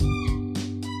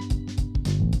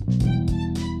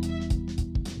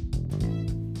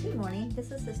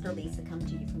This is Sister Lisa coming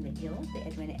to you from the the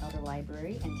Edwina Elder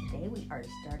Library, and today we are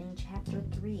starting Chapter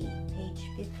 3, page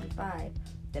 55,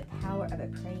 The Power of a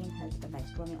Praying Husband by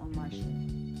Stormie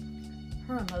Omartian.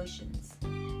 Her emotions.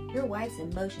 Your wife's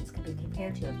emotions can be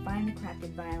compared to a finely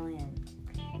crafted violin.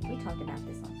 We talked about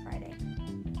this on Friday.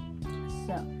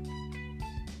 So,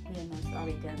 we have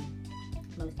already done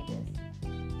most of this.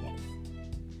 Yes.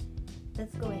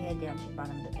 Let's go ahead down to the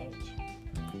bottom of the page.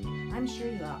 I'm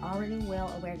sure you are already well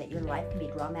aware that your life can be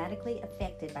dramatically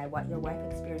affected by what your wife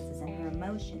experiences in her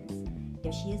emotions.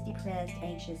 If she is depressed,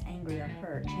 anxious, angry, or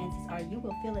hurt, chances are you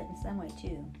will feel it in some way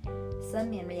too.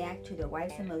 Some men react to their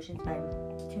wife's emotions by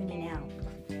tuning out.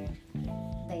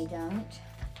 They don't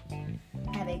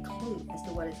have a clue as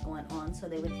to what is going on, so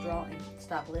they withdraw and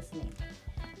stop listening.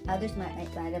 Others might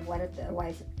make light of what their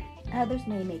wives. Others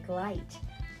may make light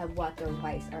of what their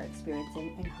wives are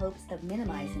experiencing in hopes of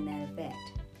minimizing that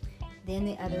effect. Then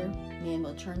the other men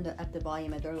will turn up the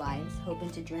volume of their lives, hoping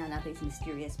to drown out these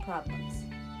mysterious problems.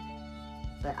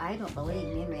 But I don't believe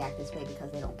men react this way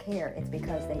because they don't care. It's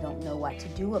because they don't know what to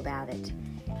do about it.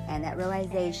 And that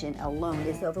realization alone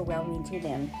is overwhelming to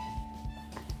them.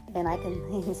 And I can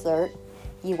insert,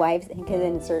 you wives can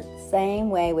insert same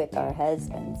way with our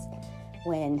husbands.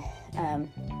 When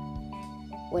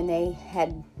they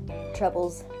had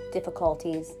troubles,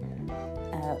 difficulties,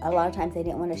 a lot of times they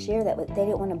didn't want to share that. They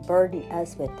didn't want to burden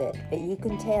us with it. But you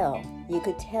could tell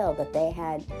that they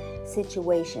had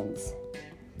situations.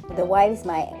 The wives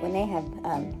might, when they have,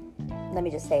 let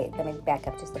me back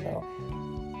up just a little.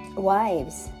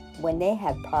 Wives, when they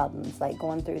have problems, like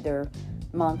going through their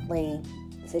monthly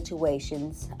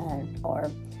situations, or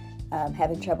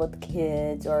having trouble with the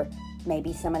kids, or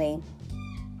maybe somebody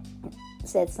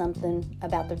said something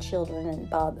about their children and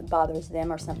bothers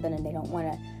them or something, and they don't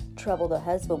want to trouble the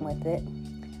husband with it.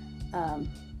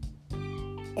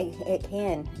 It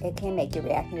can make you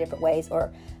react in different ways.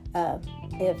 Or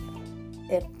if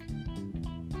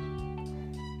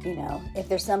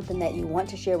there's something that you want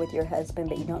to share with your husband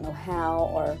but you don't know how,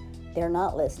 or they're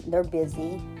not listening, they're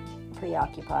busy,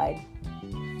 preoccupied,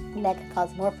 and that can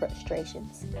cause more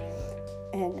frustrations.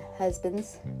 And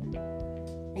husbands,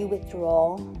 you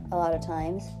withdraw a lot of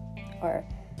times, or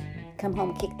come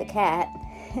home, kick the cat.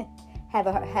 have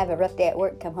a rough day at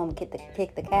work, come home and kick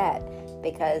the cat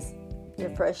because you're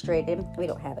frustrated. We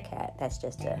don't have a cat. That was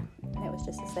just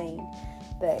a saying.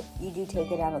 But you do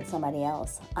take it out on somebody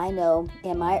else. I know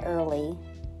in my early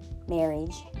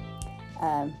marriage,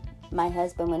 my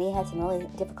husband, when he had some really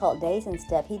difficult days and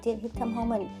stuff, he'd come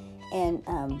home and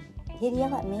he'd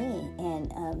yell at me,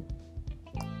 and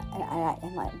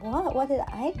I'm like, what did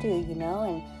I do,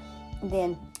 And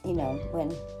then,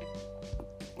 when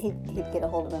he'd get a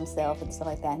hold of himself and stuff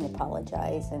like that and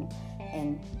apologize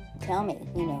and tell me,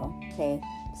 hey,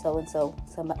 so-and-so,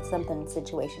 something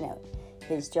situation at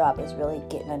his job was really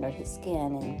getting under his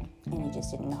skin, and he just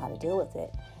didn't know how to deal with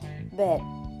it. But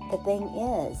the thing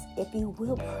is, if you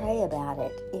will pray about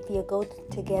it, if you go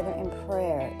together in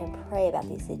prayer and pray about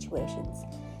these situations,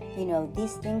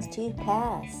 these things too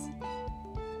pass.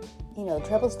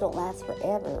 Troubles don't last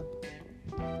forever.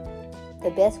 The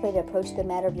best way to approach the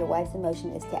matter of your wife's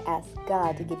emotion is to ask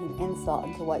God to give you insight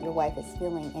into what your wife is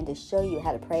feeling and to show you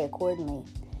how to pray accordingly.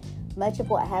 Much of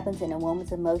what happens in a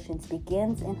woman's emotions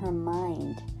begins in her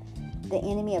mind. The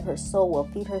enemy of her soul will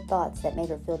feed her thoughts that make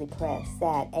her feel depressed,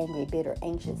 sad, angry, bitter,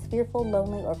 anxious, fearful,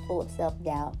 lonely, or full of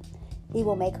self-doubt. He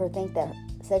will make her think that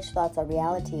such thoughts are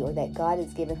reality, or that God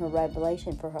has given her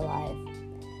revelation for her life.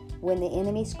 When the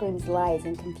enemy screams lies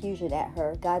and confusion at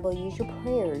her, God will use your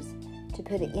prayers to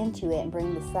put an end to it and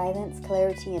bring the silence,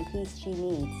 clarity, and peace she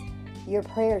needs. Your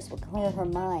prayers will clear her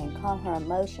mind, calm her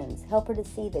emotions, help her to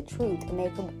see the truth, and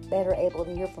make her better able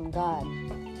to hear from God.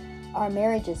 Our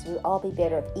marriages would all be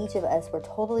better if each of us were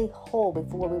totally whole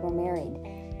before we were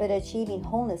married, but achieving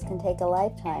wholeness can take a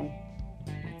lifetime,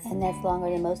 and that's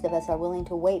longer than most of us are willing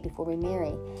to wait before we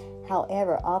marry.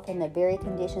 However, often the very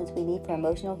conditions we need for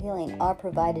emotional healing are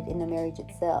provided in the marriage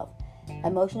itself.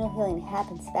 Emotional healing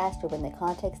happens faster when the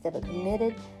context of a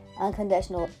committed,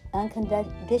 unconditional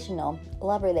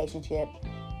love relationship,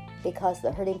 because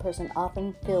the hurting person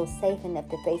often feels safe enough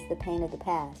to face the pain of the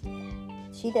past.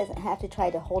 She doesn't have to try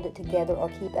to hold it together or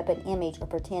keep up an image or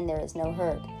pretend there is no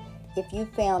hurt. If you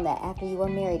found that after you were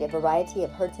married, a variety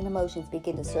of hurts and emotions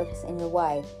begin to surface in your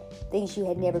wife, things you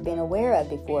had never been aware of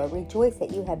before, rejoice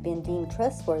that you have been deemed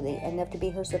trustworthy enough to be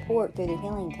her support through the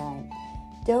healing time.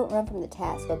 Don't run from the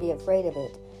task or be afraid of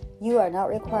it. You are not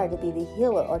required to be the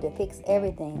healer or to fix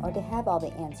everything or to have all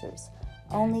the answers.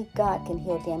 Only God can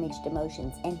heal damaged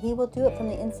emotions, and He will do it from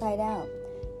the inside out.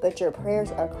 but your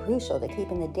prayers are crucial to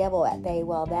keeping the devil at bay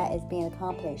while that is being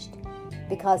accomplished.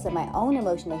 Because of my own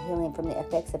emotional healing from the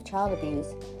effects of child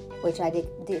abuse, which I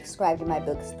described in my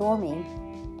book, Stormie,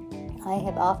 I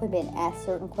have often been asked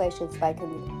certain questions by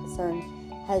concerned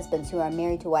husbands who are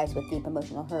married to wives with deep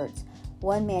emotional hurts.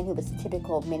 One man who was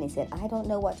typical of many said, "I don't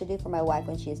know what to do for my wife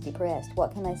when she is depressed.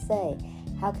 What can I say?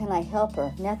 How can I help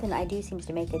her? Nothing I do seems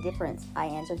to make a difference." I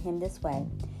answered him this way: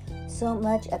 so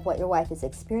much of what your wife is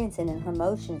experiencing in her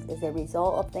emotions is a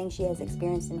result of things she has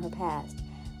experienced in her past,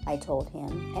 I told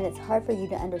him, and it's hard for you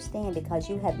to understand because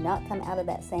you have not come out of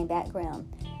that same background.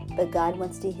 But God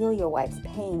wants to heal your wife's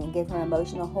pain and give her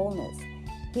emotional wholeness.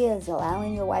 He is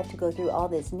allowing your wife to go through all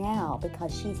this now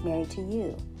because she's married to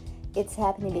you. It's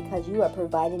happening because you are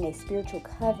providing a spiritual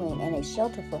covering and a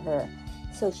shelter for her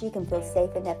so she can feel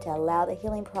safe enough to allow the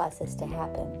healing process to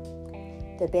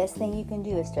happen. The best thing you can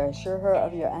do is to assure her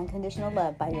of your unconditional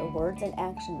love by your words and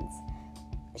actions.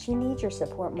 She needs your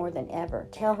support more than ever.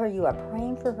 Tell her you are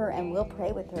praying for her and will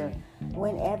pray with her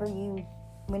whenever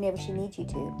she needs you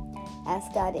to.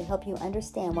 Ask God to help you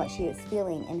understand what she is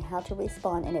feeling and how to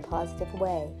respond in a positive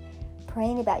way.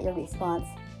 Praying about your response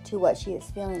to what she is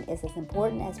feeling is as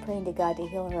important as praying to God to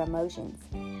heal her emotions.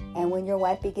 And when your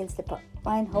wife begins to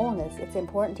find wholeness, it's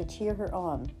important to cheer her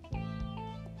on.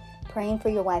 Praying for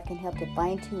your wife can help to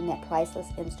fine-tune that priceless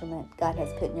instrument God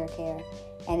has put in your care,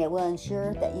 and it will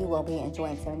ensure that you will be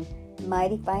enjoying some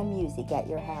mighty fine music at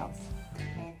your house.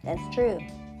 That's true.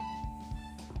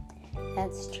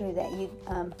 That's true that you,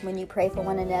 when you pray for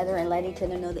one another and let each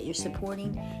other know that you're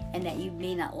supporting and that you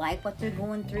may not like what they're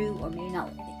going through or may not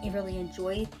really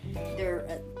enjoy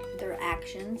their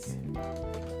actions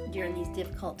during these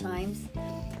difficult times,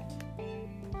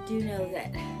 do know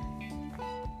that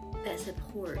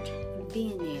support,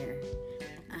 being there.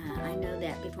 I know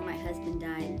that before my husband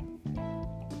died,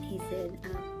 he said,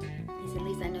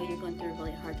 "Lisa, I know you're going through a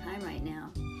really hard time right now,"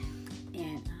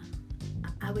 and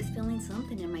I was feeling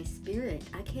something in my spirit.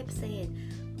 I kept saying,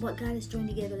 "What God has joined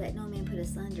together, that no man put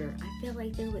asunder." I felt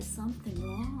like there was something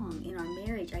wrong in our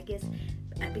marriage. I guess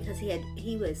because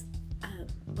he was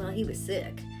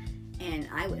sick, and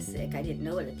I was sick. I didn't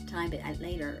know it at the time, but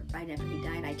later, right after he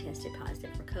died, I tested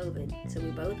positive for COVID. So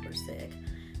we both were sick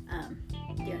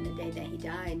during the day that he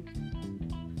died.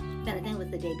 But I think it was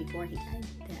the day before he died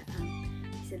that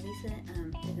he said, "Lisa,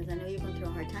 because I know you're going through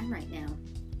a hard time right now."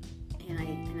 And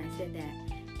I said that.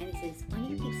 And he says, "Why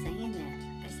do you keep saying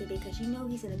that?" I said, "Because you know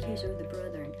he's an accuser of the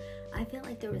brethren." I felt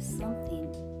like there was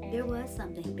something, but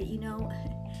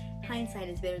hindsight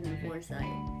is better than foresight.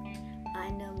 I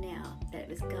know now that it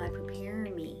was God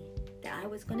preparing me that I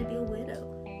was going to be a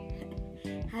widow.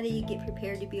 How do you get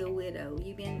prepared to be a widow?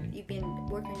 You've been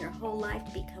working your whole life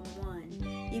to become one.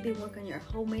 You've been working your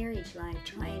whole marriage life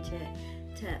trying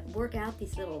to work out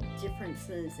these little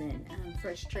differences and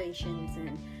frustrations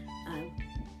and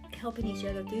helping each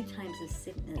other through times of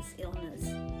sickness, illness,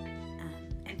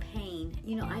 and pain.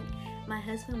 My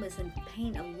husband was in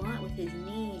pain a lot with his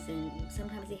knees, and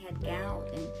sometimes he had gout,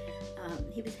 and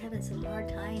he was having some hard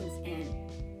times, and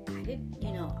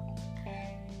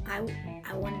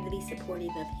I wanted to be supportive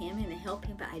of him and to help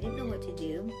him, but I didn't know what to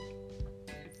do.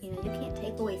 You can't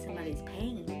take away somebody's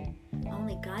pain.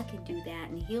 Only God can do that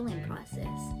in the healing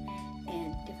process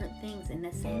and different things. And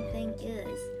the same thing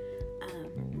is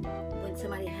when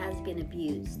somebody has been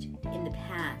abused in the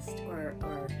past, or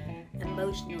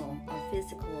emotional or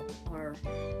physical or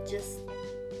just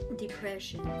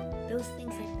depression, those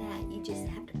things like that, you just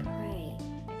have to pray.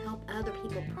 Help other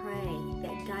people pray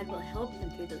that God will help them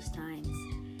through those times,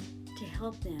 to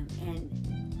help them.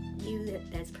 And you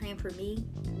that's praying for me,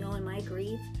 knowing my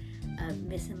grief of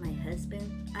missing my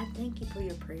husband, I thank you for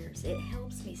your prayers. It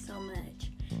helps me so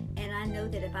much. And I know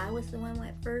that if I was the one who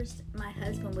went first, my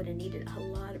husband would have needed a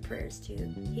lot of prayers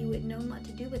too. He wouldn't know what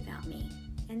to do without me.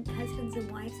 And husbands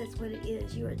and wives, that's what it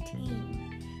is. You're a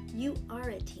team. You are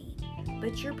a team.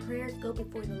 But your prayers go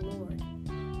before the Lord.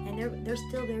 And they're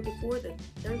still there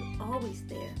they're always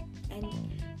there. And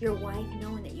your wife,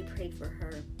 knowing that you prayed for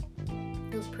her.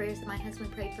 Those prayers that my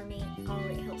husband prayed for me,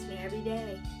 it helps me every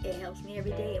day. It helps me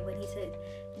every day. And when he said,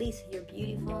 "Lisa, you're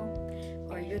beautiful,"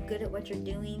 or "You're good at what you're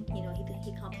doing,"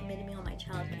 he complimented me on my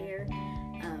child care.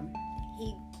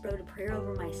 He wrote a prayer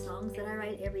over my songs that I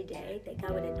write every day, that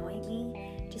God would anoint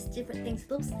me. Just different things.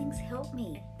 Those things help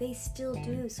me. They still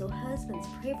do. So husbands,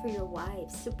 pray for your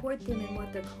wives. Support them in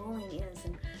what their calling is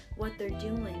and what they're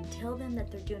doing. Tell them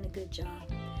that they're doing a good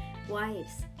job.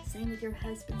 Wives, same with your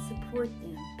husband. Support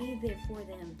them. Be there for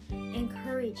them.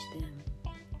 Encourage them.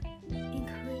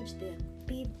 Encourage them.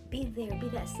 Be there. Be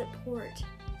that support.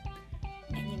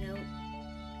 And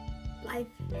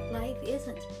life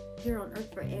isn't here on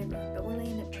earth forever, but we're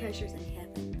laying up treasures in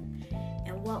heaven.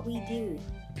 And what we do,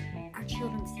 our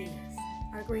children see us,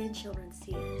 our grandchildren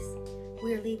see us.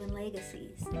 We are leaving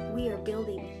legacies. We are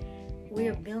building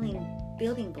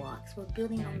building blocks. We're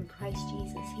building on Christ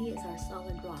Jesus. He is our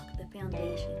solid rock, the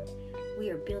foundation. We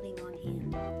are building on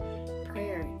Him.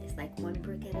 Prayer is like one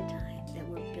brick at a time that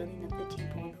we're building up the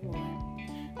temple of the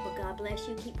Lord. Well, God bless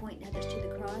you. Keep pointing others to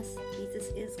the cross. Jesus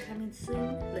is coming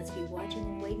soon. Let's be watching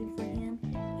and waiting for Him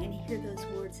and hear those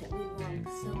words that we long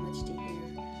so much to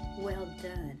hear. Well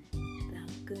done,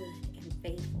 thou good and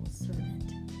faithful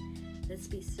servant. Let's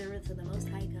be servants of the Most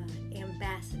High God,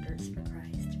 ambassadors for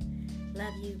Christ.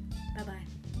 Love you.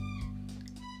 Bye-bye.